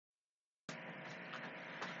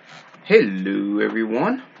Hello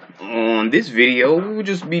everyone. On this video, we will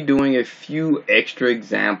just be doing a few extra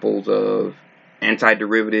examples of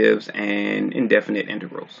antiderivatives and indefinite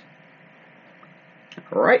integrals.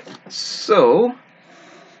 Alright, so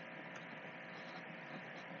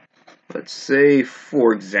let's say,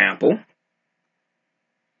 for example,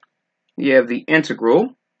 you have the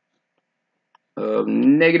integral of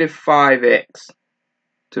negative 5x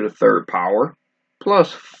to the third power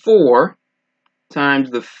plus 4 times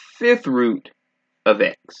the fifth root of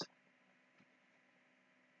x.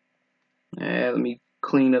 Let me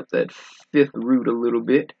clean up that fifth root a little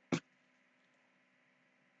bit.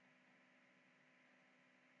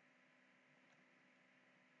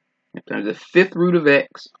 Times the fifth root of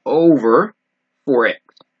x over 4x.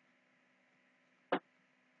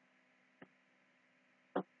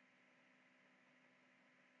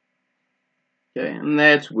 Okay, and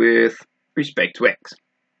that's with respect to x.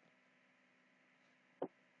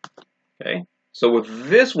 Okay, so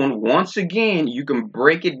with this one, once again, you can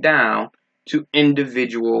break it down to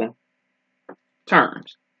individual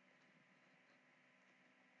terms.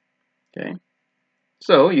 Okay,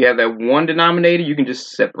 so you have that one denominator, you can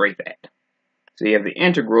just separate that. So you have the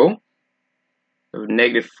integral of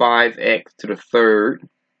negative 5x to the third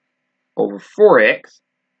over 4x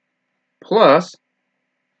plus,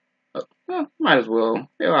 might as well,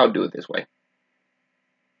 I'll do it this way.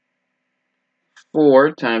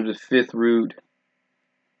 4 times the fifth root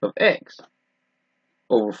of x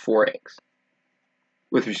over 4x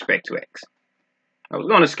with respect to x. I was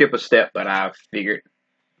going to skip a step, but I figured,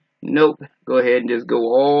 nope, go ahead and just go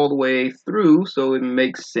all the way through so it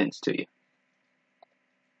makes sense to you.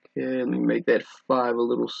 Okay, let me make that 5 a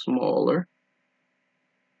little smaller.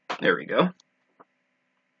 There we go.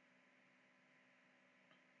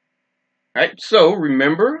 Alright, so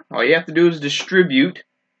remember, all you have to do is distribute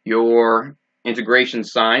your integration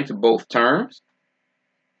sign to both terms.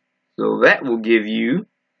 So that will give you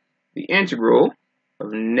the integral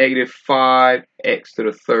of negative 5x to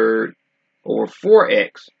the third over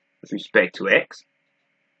 4x with respect to x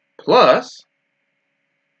plus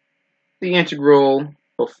the integral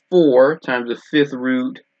of 4 times the fifth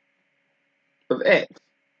root of x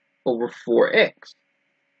over 4x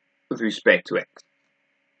with respect to x.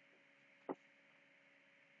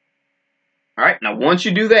 Alright, now once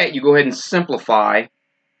you do that, you go ahead and simplify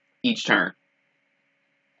each term.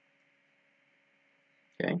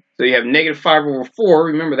 Okay, so you have negative 5 over 4.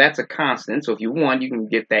 Remember, that's a constant, so if you want, you can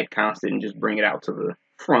get that constant and just bring it out to the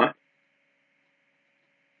front.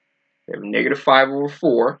 You have negative 5 over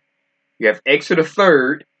 4. You have x to the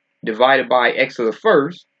third divided by x to the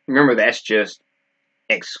first. Remember, that's just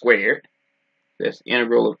x squared. That's the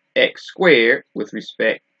integral of x squared with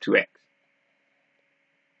respect to x.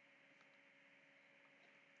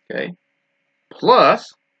 Okay,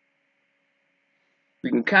 plus, we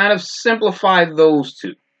can kind of simplify those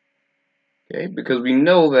two. Okay, because we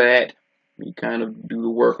know that, we kind of do the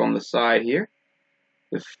work on the side here.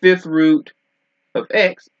 The fifth root of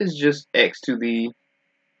x is just x to the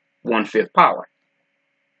 1/5 power.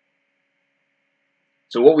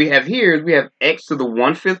 So what we have here is we have x to the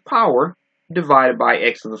 1/5 power divided by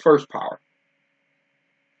x to the first power.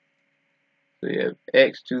 So you have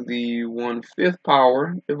x to the 1/5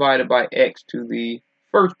 power divided by x to the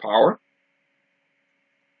first power.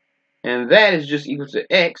 And that is just equal to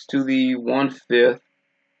x to the 1/5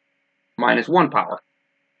 minus 1 power.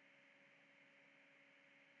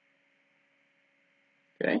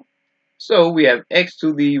 Okay, so we have x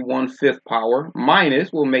to the 1/5 power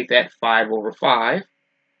minus, we'll make that 5 over 5.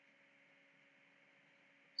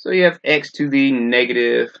 So you have x to the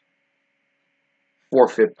negative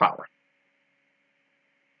 4/5 power.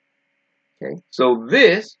 Okay, so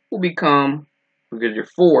this will become, because your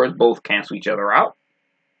 4's both cancel each other out,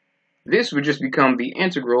 this would just become the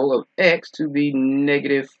integral of x to the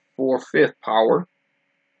negative 4/5 power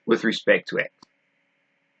with respect to x.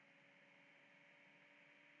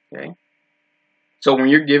 Okay, so when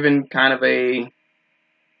you're given kind of a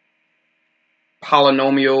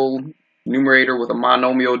polynomial numerator with a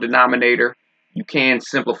monomial denominator, you can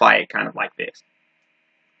simplify it kind of like this.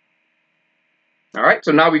 All right,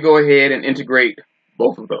 so now we go ahead and integrate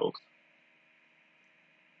both of those.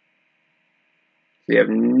 So you have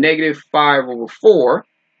negative 5 over 4.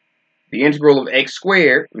 The integral of x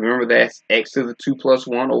squared, remember that's x to the 2 plus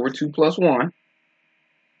 1 over 2 plus 1.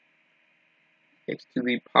 X to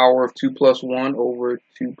the power of 2 plus 1 over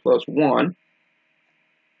 2 plus 1.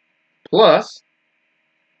 Plus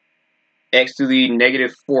x to the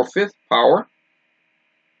negative 4/5 power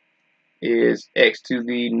is x to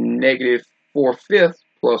the negative 4/5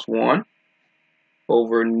 plus 1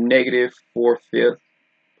 over negative 4/5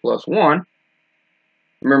 plus 1.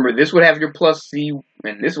 Remember, this would have your plus c,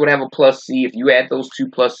 and this would have a plus c. If you add those two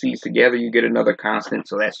plus c's together, you get another constant,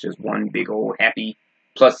 so that's just one big old happy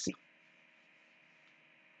plus c.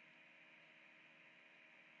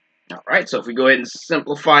 All right, so if we go ahead and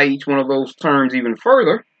simplify each one of those terms even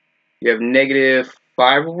further, you have negative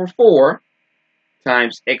 5 over 4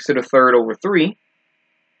 times x to the third over 3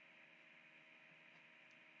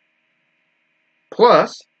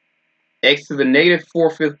 plus x to the negative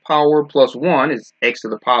 4/5 power plus 1 is x to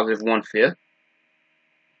the positive 1/5.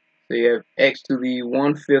 So you have x to the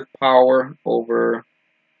 1/5 power over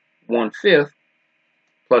 1/5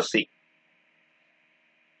 plus c.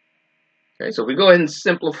 Okay, so if we go ahead and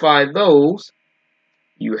simplify those,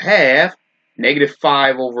 you have negative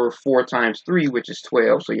 5 over 4 times 3, which is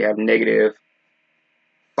 12. So you have negative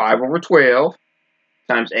 5 over 12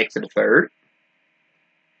 times x to the third,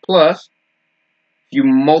 plus, if you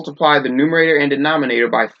multiply the numerator and denominator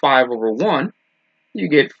by 5 over 1, you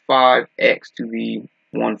get 5x to the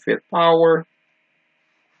 1/5 power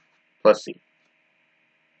plus c.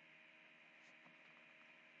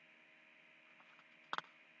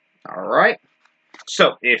 All right.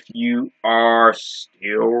 So if you are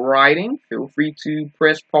still writing, feel free to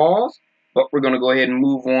press pause, but we're going to go ahead and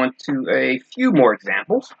move on to a few more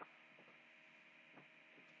examples.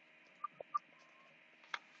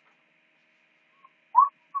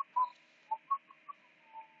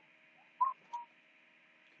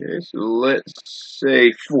 Okay, so let's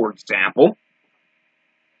say, for example,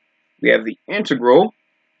 we have the integral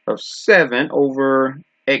of 7 over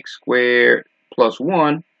x squared plus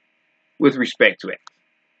 1 with respect to x.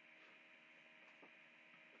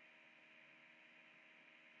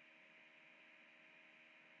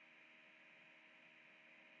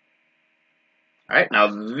 All right, now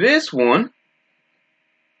this one,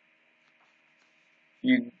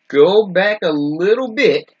 you go back a little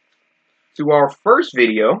bit to our first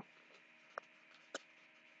video.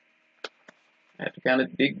 I have to kind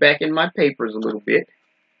of dig back in my papers a little bit.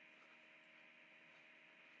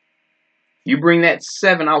 You bring that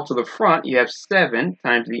 7 out to the front, you have 7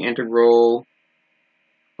 times the integral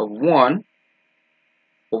of 1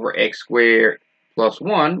 over x squared plus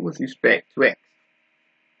 1 with respect to x.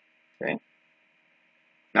 Okay.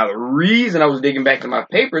 Now the reason I was digging back to my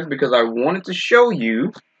papers is because I wanted to show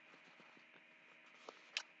you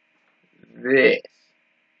this.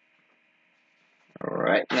 All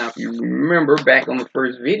right, now if you remember back on the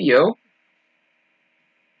first video,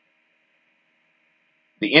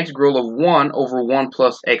 the integral of 1 over 1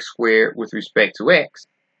 plus x squared with respect to x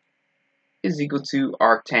is equal to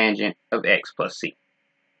arctangent of x plus c.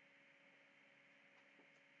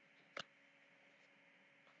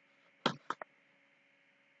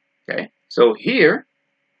 Okay, so here,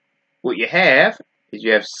 what you have is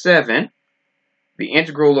you have 7. The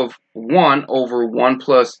integral of 1 over 1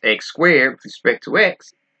 plus x squared with respect to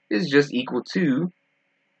x is just equal to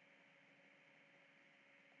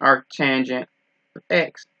arctangent of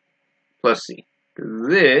x plus c.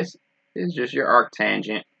 This is just your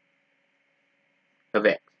arctangent of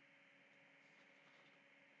x.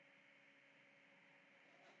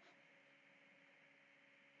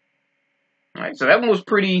 All right, so that one was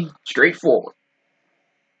pretty straightforward.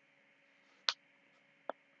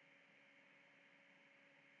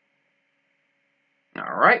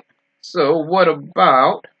 All right, so what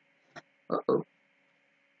about,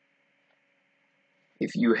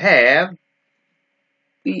 if you have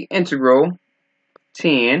the integral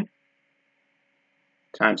 10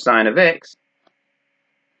 times sine of x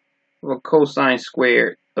over cosine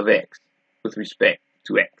squared of x with respect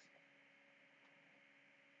to x.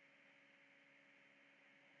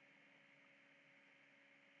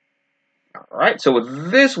 All right, so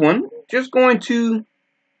with this one, just going to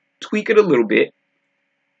tweak it a little bit.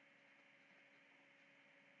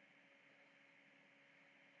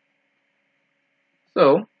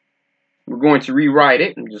 So we're going to rewrite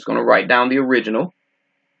it. I'm just going to write down the original.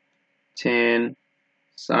 10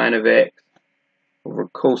 sine of x over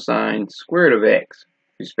cosine squared of x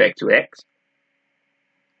with respect to x.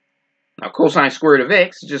 Now cosine squared of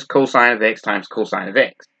x is just cosine of x times cosine of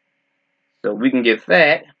x. So we can get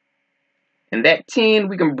that. And that 10,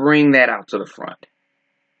 we can bring that out to the front.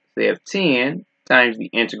 So you have 10 times the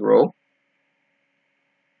integral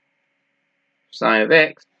sine of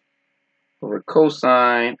x over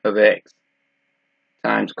cosine of x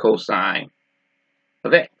times cosine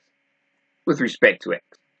of x with respect to x.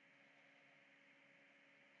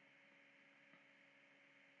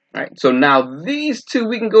 All right, so now these two,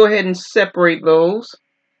 we can go ahead and separate those.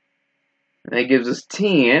 And that gives us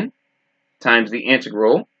 10 times the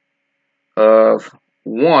integral of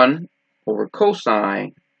 1 over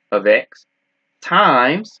cosine of x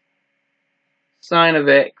times sine of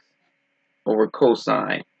x over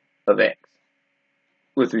cosine of x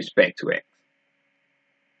with respect to x.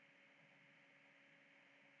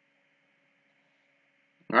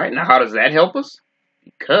 All right, now how does that help us?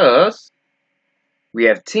 Because we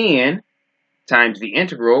have 10 times the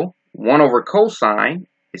integral, 1 over cosine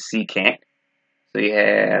is secant. So you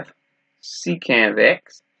have secant of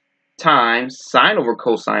x times sine over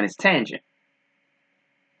cosine is tangent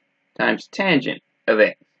times tangent of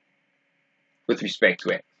x with respect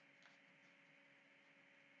to x.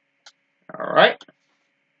 All right.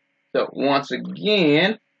 So once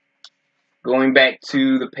again, going back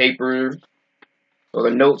to the paper or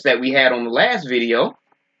the notes that we had on the last video,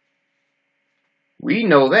 we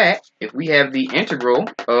know that if we have the integral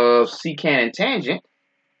of secant and tangent,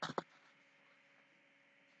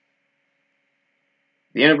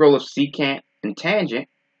 the integral of secant and tangent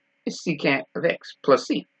is secant of x plus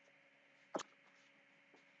c.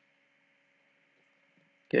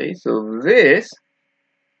 Okay, so this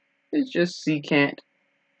is just secant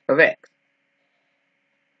of x.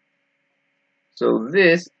 So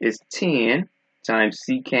this is 10 times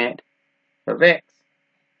secant of x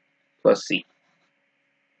plus c.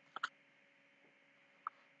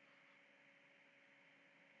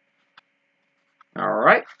 All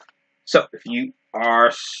right. So if you are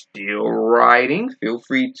still writing, feel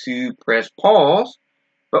free to press pause,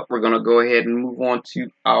 but we're going to go ahead and move on to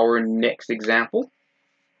our next example.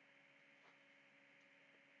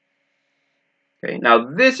 Okay, now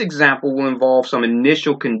this example will involve some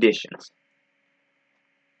initial conditions.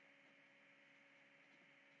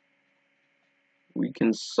 We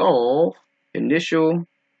can solve initial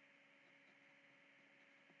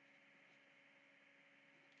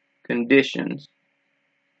conditions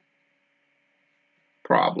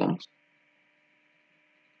problems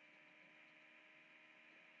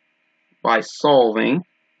by solving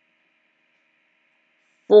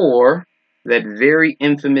for that very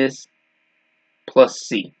infamous plus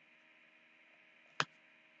c.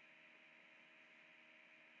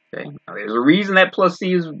 Okay, now there's a reason that plus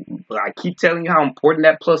c is, I keep telling you how important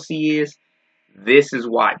that plus c is. This is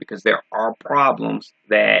why, because there are problems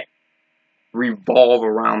that revolve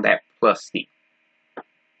around that plus c.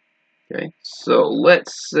 Okay, so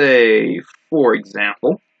let's say, for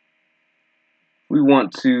example, we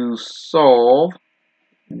want to solve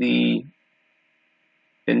the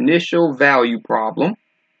initial value problem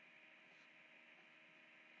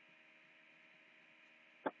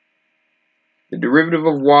the derivative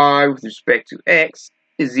of y with respect to x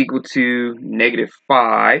is equal to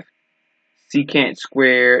 -5 secant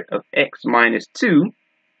squared of x minus 2.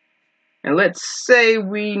 And let's say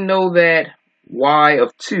we know that y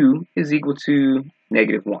of 2 is equal to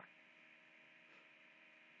 -1.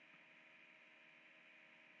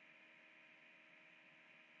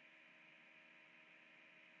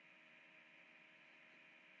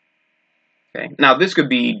 Okay, now this could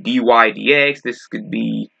be dy dx, this could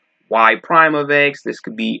be y prime of x, this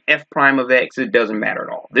could be f prime of x, it doesn't matter at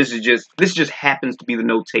all. This just happens to be the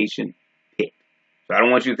notation picked. So I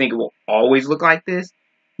don't want you to think it will always look like this.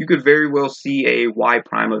 You could very well see a y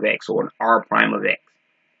prime of x or an r prime of x.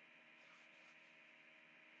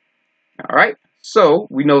 All right, so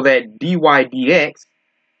we know that dy dx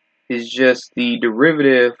is just the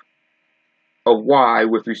derivative of y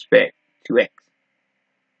with respect to x.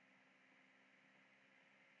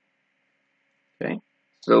 Okay,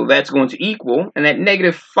 so that's going to equal, and that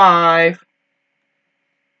 -5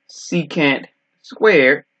 secant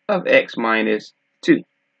squared of x minus 2.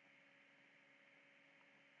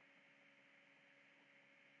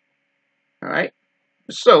 All right,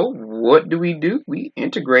 so what do? We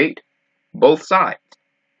integrate both sides.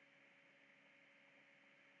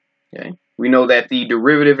 Okay, we know that the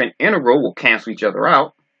derivative and integral will cancel each other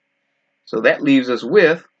out, so that leaves us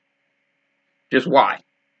with just y.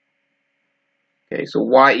 Okay, so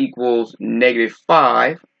y equals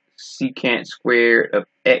 -5 secant squared of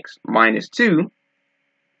x minus 2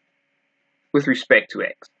 with respect to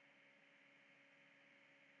x.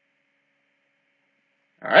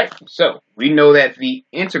 All right, so we know that the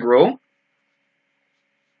integral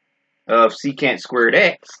of secant squared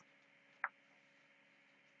x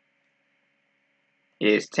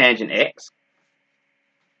is tangent x.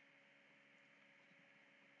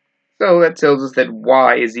 So that tells us that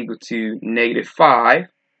y is equal to -5,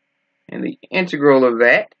 and the integral of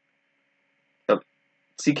that, of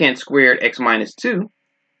secant squared x minus 2,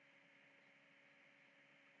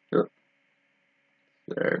 sorry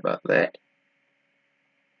about that,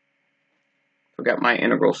 forgot my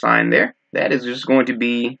integral sign there, that is just going to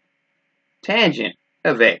be tangent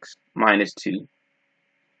of x minus 2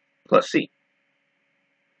 plus c.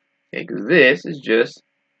 Okay, because this is just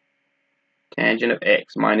tangent of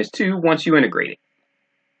x minus 2 once you integrate it.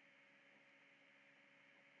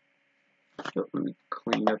 So let me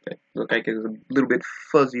clean up that. Look like it's a little bit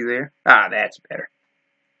fuzzy there. Ah, that's better.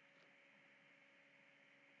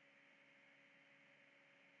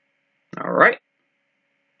 All right.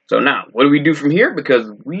 So now, what do we do from here? Because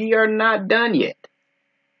we are not done yet.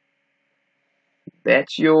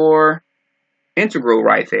 That's your integral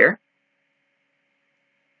right there.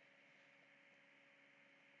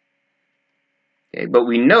 Okay, but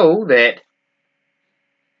we know that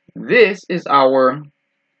this is our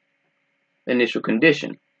initial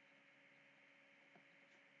condition.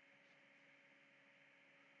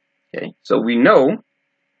 Okay, so we know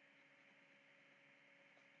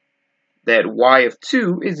that y of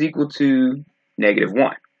 2 is equal to negative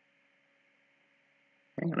 1.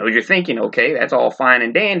 I know you're thinking, okay, that's all fine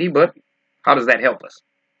and dandy, but how does that help us?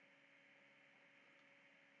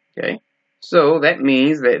 Okay, so that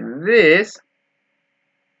means that this,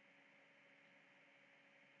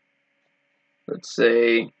 let's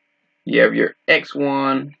say you have your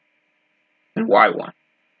x1 and y1.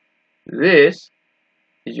 This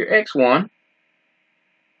is your x1,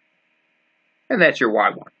 and that's your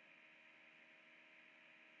y1,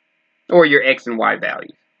 or your x and y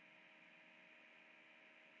values.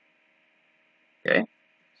 Okay,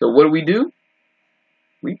 so what do?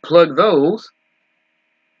 We plug those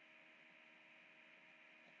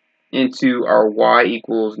into our y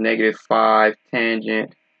equals negative 5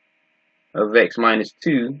 tangent of x minus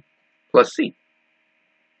 2 plus c.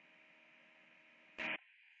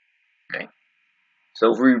 Okay,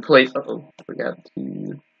 so if we replace, forgot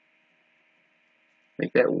to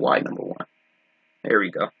make that y number 1. There we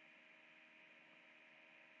go.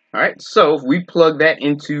 All right, so if we plug that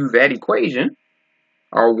into that equation,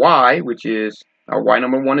 our y, which is, our y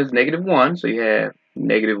number 1 is negative 1, so you have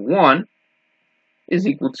negative 1 is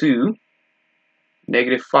equal to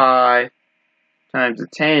negative 5 times the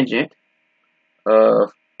tangent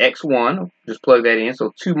of x1, just plug that in,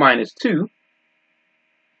 so 2 minus 2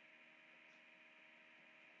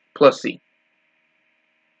 plus c.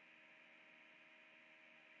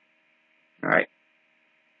 All right,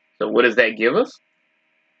 so what does that give us?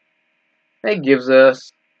 That gives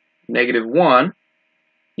us negative 1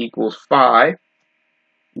 equals 5,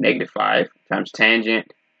 negative 5 times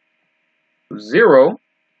tangent of 0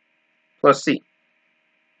 plus c.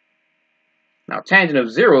 Now, tangent of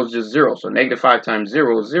 0 is just 0, so negative 5 times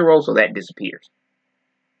 0 is 0, so that disappears.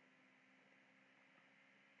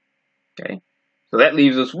 Okay, so that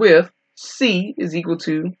leaves us with c is equal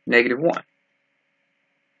to negative 1.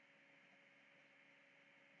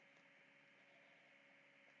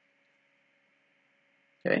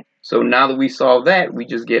 Okay, so now that we solve that, we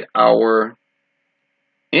just get our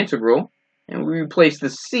integral, and we replace the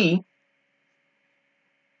c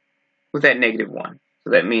with that negative 1.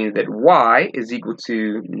 So that means that y is equal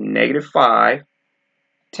to negative 5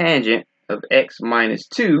 tangent of x minus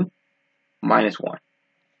 2 minus 1.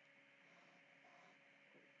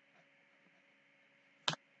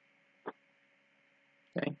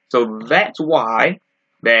 Okay, so that's why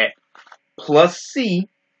that plus c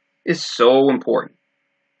is so important.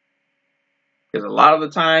 Because a lot of the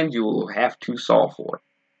times you will have to solve for it.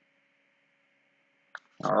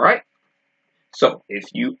 All right. So if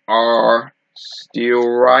you are still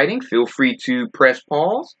writing, feel free to press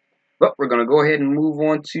pause. But we're going to go ahead and move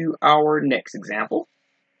on to our next example.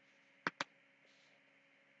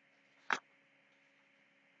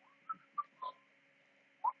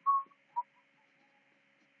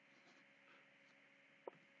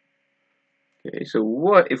 Okay, so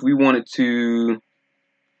what if we wanted to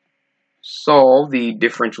solve the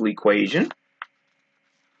differential equation?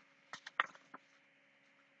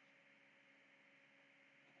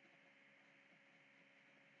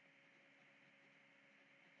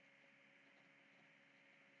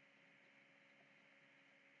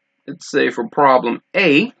 Let's say for problem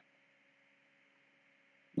A,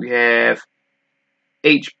 we have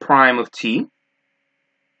h prime of t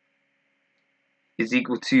is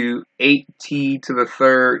equal to 8t to the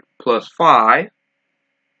third plus 5,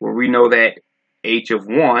 where we know that h of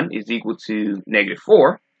 1 is equal to negative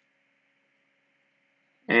 4.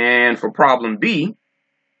 And for problem B,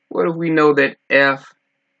 what if we know that f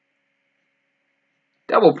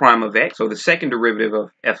double prime of x, or the second derivative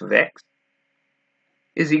of f of x,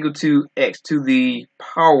 is equal to x to the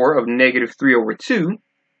power of negative 3 over 2,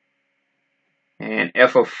 and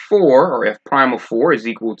f of 4, or f prime of 4, is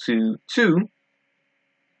equal to 2,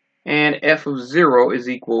 and f of 0 is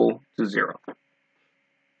equal to 0.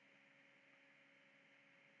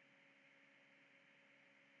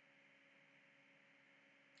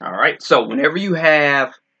 All right, so whenever you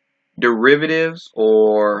have derivatives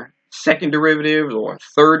or second derivatives or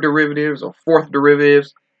third derivatives or fourth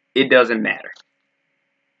derivatives, it doesn't matter.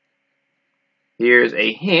 Here's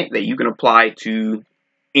a hint that you can apply to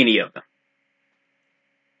any of them.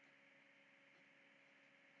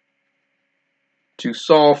 To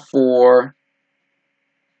solve for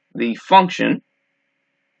the function,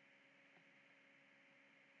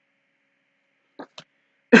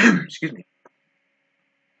 excuse me,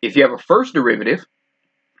 if you have a first derivative,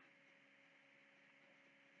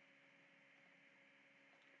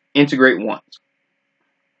 integrate once.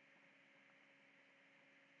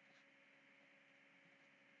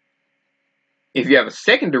 If you have a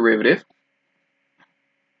second derivative,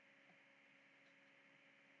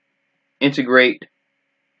 integrate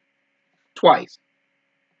twice,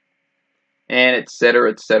 and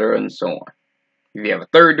etc., and so on. If you have a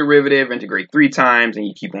third derivative, integrate 3 times, and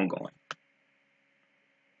you keep on going.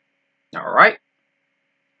 All right.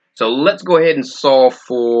 So let's go ahead and solve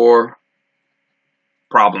for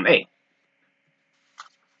problem A.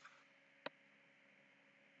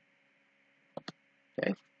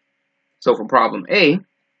 Okay. So for problem A,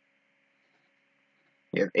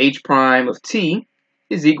 you have h prime of t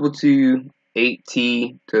is equal to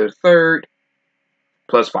 8t to the third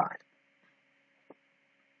plus 5.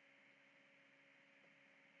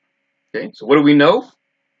 Okay, so what do we know?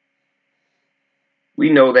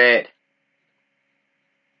 We know that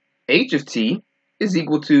h of t is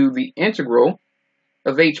equal to the integral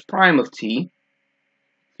of h prime of t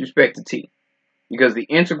with respect to t, because the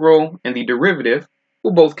integral and the derivative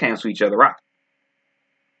will both cancel each other out.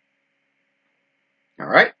 All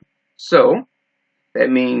right, so that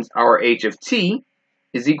means our h of t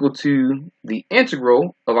is equal to the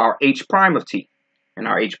integral of our h prime of t, and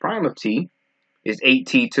our h prime of t is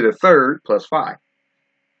 8t to the third plus 5.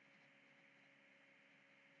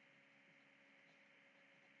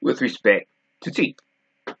 With respect to t.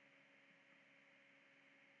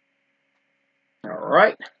 All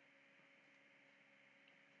right.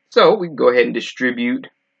 So we can go ahead and distribute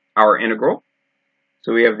our integral.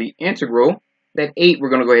 So we have the integral, that 8, we're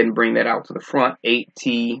going to go ahead and bring that out to the front, 8t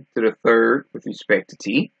to the third with respect to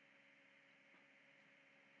t,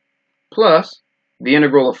 plus the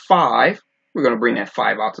integral of 5, we're going to bring that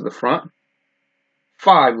 5 out to the front,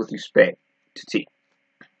 5 with respect to t.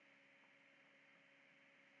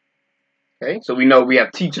 Okay, so we know we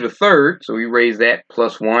have t to the third, so we raise that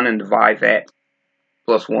plus 1 and divide that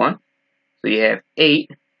plus 1. So you have 8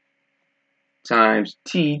 times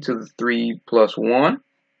t to the 3 plus 1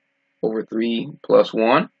 over 3 plus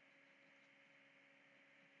 1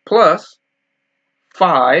 plus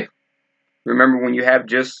 5. Remember, when you have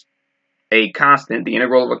just a constant, the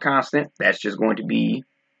integral of a constant, that's just going to be,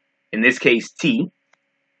 in this case, t.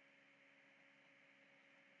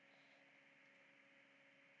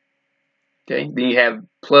 Okay, then you have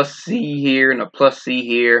plus c here and a plus c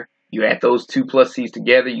here. You add those two plus c's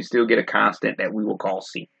together, you still get a constant that we will call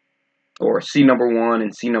c. Or c number 1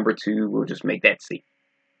 and c number 2, we'll just make that c.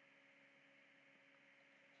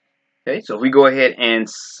 Okay, so if we go ahead and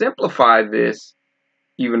simplify this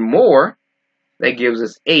even more, that gives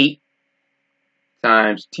us 8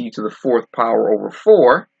 times t to the 4th power over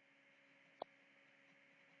 4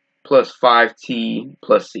 plus 5t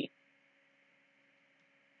plus c.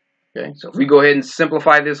 Okay, so if we go ahead and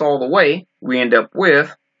simplify this all the way, we end up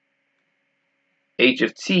with h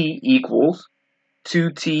of t equals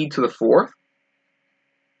 2t to the 4th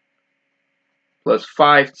plus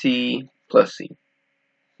 5t plus c.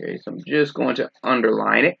 Okay, so I'm just going to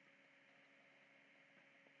underline it.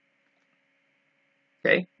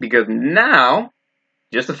 Okay, because now,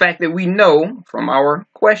 just the fact that we know from our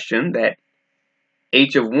question that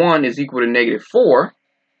h of 1 is equal to negative 4,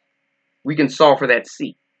 we can solve for that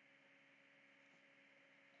c.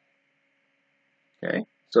 Okay,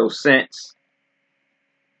 so since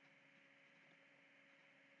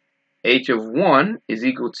h of 1 is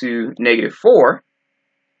equal to negative 4,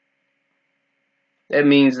 that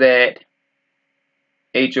means that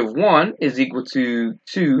h of 1 is equal to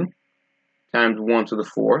 2 times 1 to the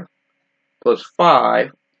 4th plus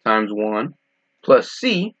 5 times 1 plus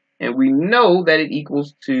c, and we know that it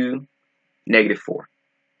equals to negative 4.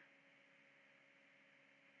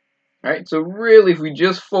 All right, so really, if we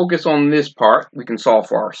just focus on this part, we can solve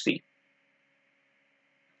for our c.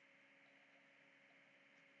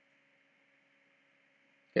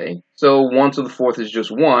 Okay, so 1 to the 4th is just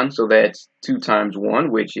 1, so that's 2 times 1,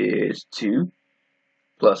 which is 2,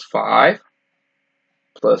 plus 5,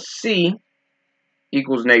 plus c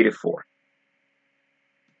equals negative 4.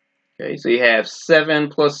 Okay, so you have 7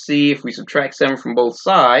 plus c. If we subtract 7 from both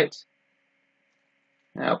sides,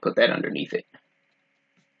 I'll put that underneath it.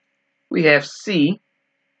 We have C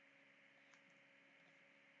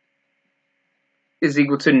is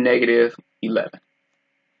equal to negative 11.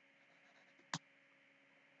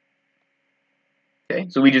 Okay,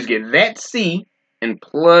 so we just get that C and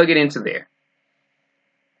plug it into there.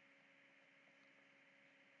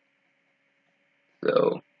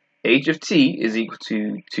 So h of t is equal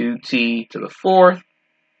to 2t to the fourth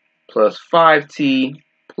plus 5t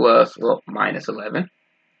plus, well, minus 11.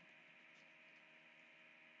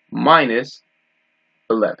 Minus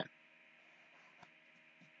 11.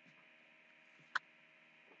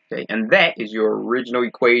 Okay, and that is your original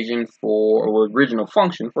equation for, or original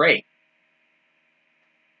function for A.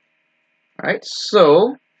 Alright,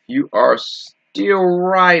 so you are still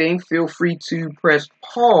writing, feel free to press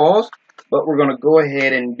pause, but we're going to go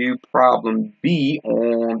ahead and do problem B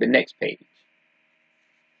on the next page.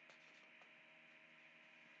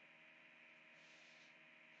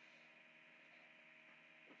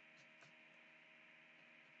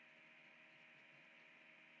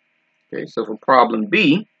 Okay, so for problem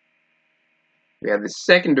B, we have the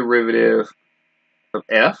second derivative of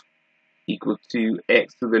f equal to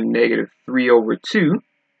x to the negative 3 over 2.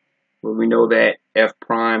 Well, we know that f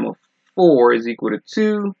prime of 4 is equal to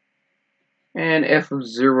 2, and f of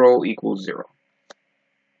 0 equals 0.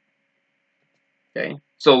 Okay,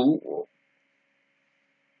 so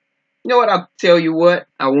you know what? I'll tell you what.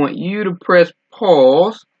 I want you to press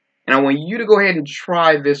pause, and I want you to go ahead and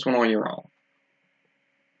try this one on your own.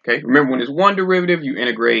 Okay, remember when it's one derivative, you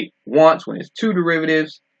integrate once. When it's two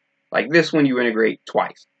derivatives, like this one, you integrate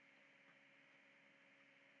twice.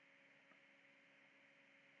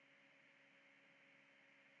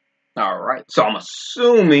 All right, so I'm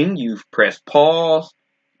assuming you've pressed pause.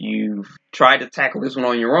 You've tried to tackle this one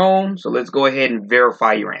on your own. So let's go ahead and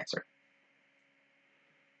verify your answer.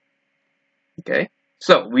 Okay,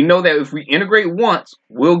 so we know that if we integrate once,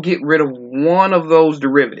 we'll get rid of one of those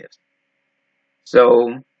derivatives.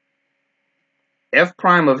 So f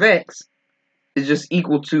prime of x is just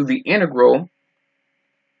equal to the integral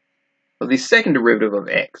of the second derivative of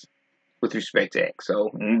x with respect to x. So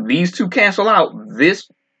when these two cancel out, this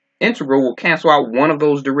integral will cancel out one of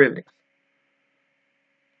those derivatives.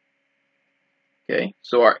 Okay,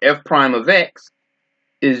 so our f prime of x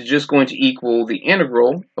is just going to equal the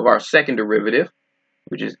integral of our second derivative,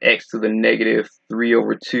 which is x to the negative 3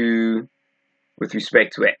 over 2 with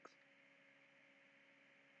respect to x.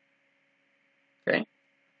 Okay,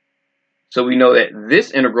 so we know that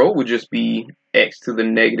this integral would just be x to the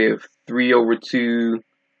negative 3 over 2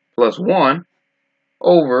 plus 1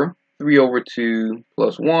 over 3 over 2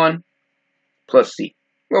 plus 1 plus c.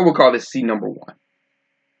 Well, we'll call this c number 1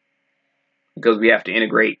 because we have to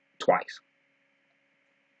integrate twice.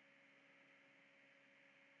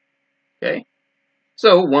 Okay,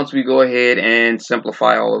 so once we go ahead and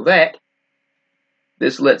simplify all of that,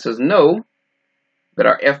 this lets us know that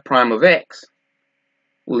our f prime of x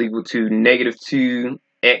will equal to negative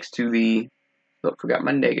 2x to the, oh, forgot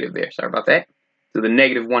my negative there, sorry about that, to the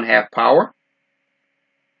negative 1/2 power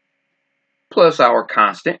plus our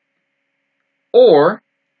constant. Or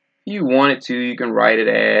if you wanted to, you can write it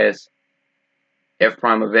as f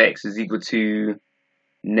prime of x is equal to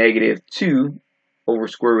negative 2 over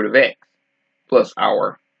square root of x plus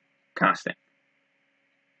our constant.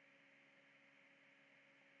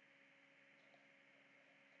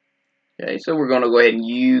 Okay, so we're going to go ahead and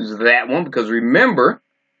use that one because remember,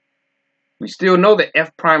 we still know that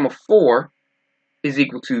f prime of 4 is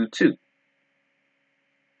equal to 2.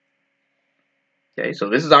 Okay, so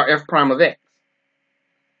this is our f prime of x.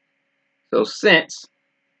 So since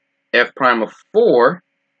f prime of 4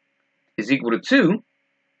 is equal to 2,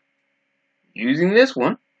 using this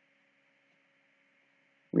one,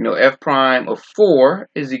 we know f prime of 4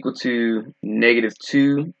 is equal to negative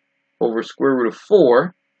 2 over square root of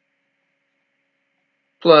 4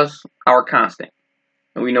 plus our constant.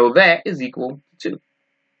 And we know that is equal to 2.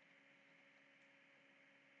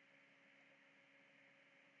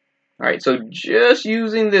 All right, so just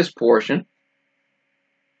using this portion,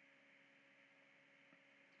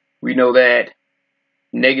 we know that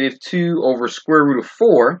negative 2 over square root of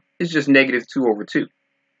 4 is just negative 2 over 2.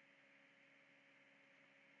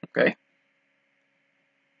 Okay.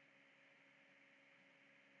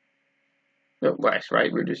 Oh, that's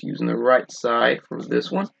right. We're just using the right side for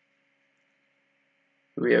this one.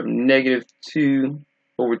 We have negative 2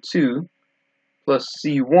 over 2 plus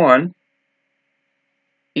C1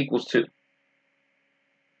 equals 2.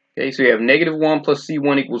 Okay, so we have negative 1 plus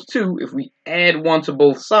C1 equals 2. If we add 1 to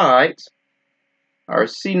both sides, our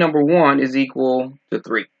C number 1 is equal to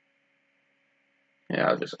 3. Yeah,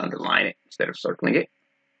 I'll just underline it instead of circling it.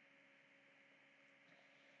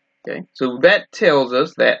 Okay, so that tells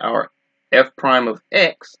us that our f prime of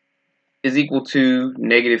x is equal to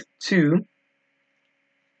negative 2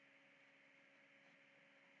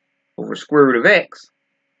 over square root of x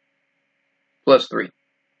plus 3.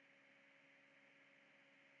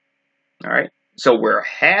 All right, so we're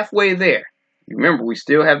halfway there. Remember, we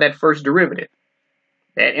still have that first derivative.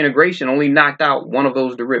 That integration only knocked out one of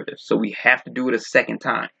those derivatives, so we have to do it a second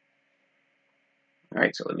time. All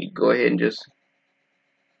right, so let me go ahead and just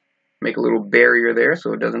make a little barrier there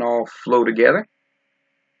so it doesn't all flow together.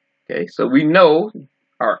 Okay, so we know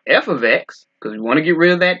our f of x, because we want to get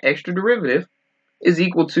rid of that extra derivative, is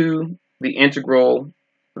equal to the integral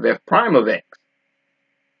of f prime of x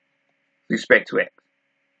with respect to x.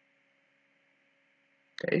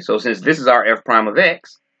 Okay, so since this is our f prime of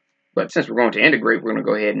x, but since we're going to integrate, we're going to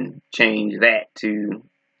go ahead and change that to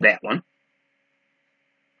that one.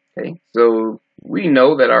 Okay, so we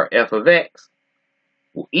know that our f of x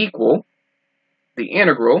will equal the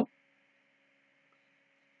integral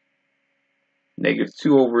negative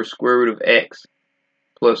 2 over square root of x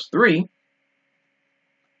plus 3.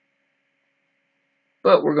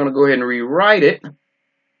 But we're going to go ahead and rewrite it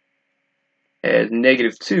as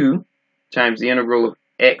negative 2 times the integral of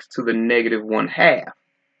x to the negative 1/2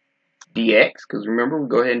 dx, because remember, we'll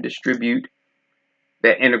go ahead and distribute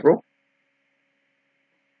that integral,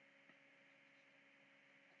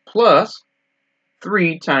 plus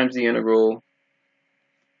 3 times the integral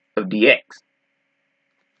of dx.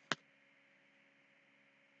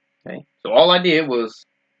 Okay, so all I did was,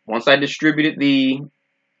 once I distributed the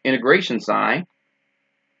integration sign,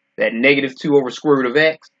 that negative 2 over square root of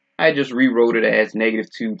x, I just rewrote it as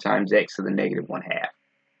negative 2 times x to the negative 1/2.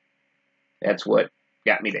 That's what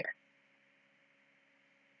got me there.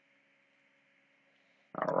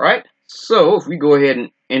 All right, so if we go ahead and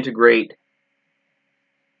integrate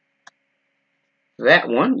that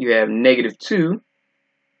one, you have negative 2,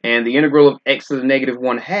 and the integral of x to the negative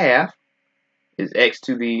 1/2 is x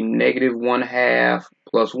to the negative 1/2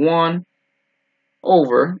 plus 1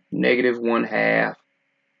 over negative 1/2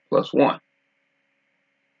 plus 1.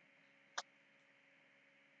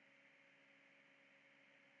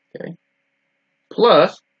 Okay,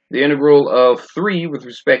 plus the integral of 3 with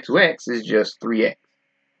respect to x is just 3x.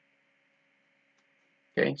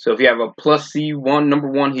 Okay, so if you have a plus c1 number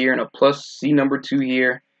 1 here and a plus c number 2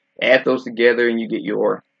 here, add those together and you get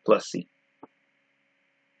your plus c.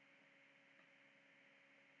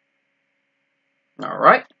 All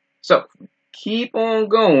right, so keep on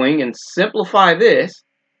going and simplify this.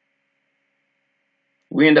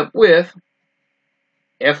 We end up with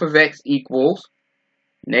f of x equals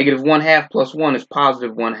negative 1/2 plus 1 is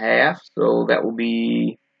positive 1/2, so that will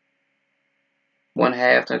be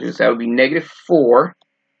 1/2 times this, that would be negative 4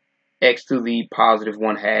 x to the positive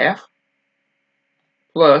 1/2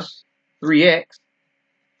 plus 3x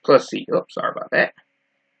plus c. Oops, sorry about that.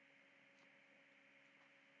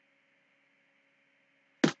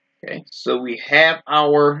 Okay, so we have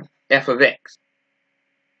our f of x.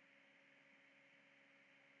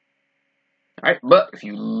 All right, but if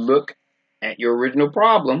you look at your original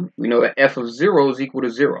problem, we know that f of 0 is equal to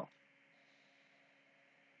 0.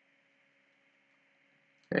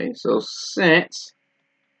 Okay, so since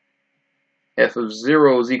f of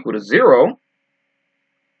 0 is equal to 0,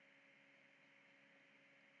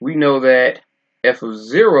 we know that f of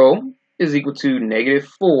 0 is equal to negative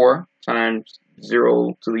 4 times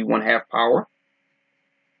 0 to the 1/2 power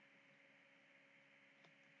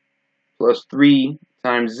plus 3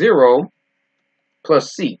 times 0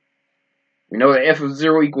 plus c. We know that f of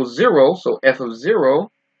 0 equals 0, so f of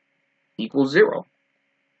 0 equals 0.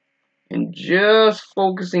 And just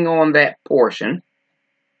focusing on that portion,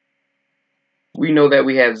 we know that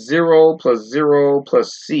we have 0 plus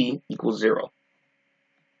c equals 0.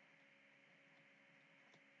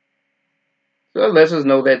 So that lets us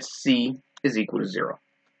know that c is equal to 0.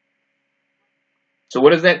 So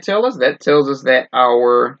what does that tell us? That tells us that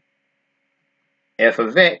our f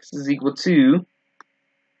of x is equal to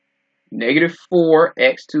negative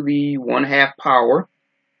 4x to the 1/2 power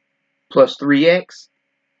plus 3x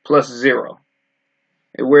plus 0.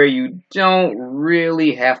 Where you don't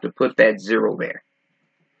really have to put that 0 there.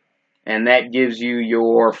 And that gives you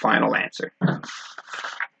your final answer.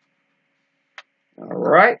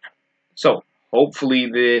 Alright, so hopefully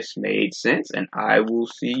this made sense, and I will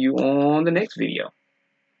see you on the next video.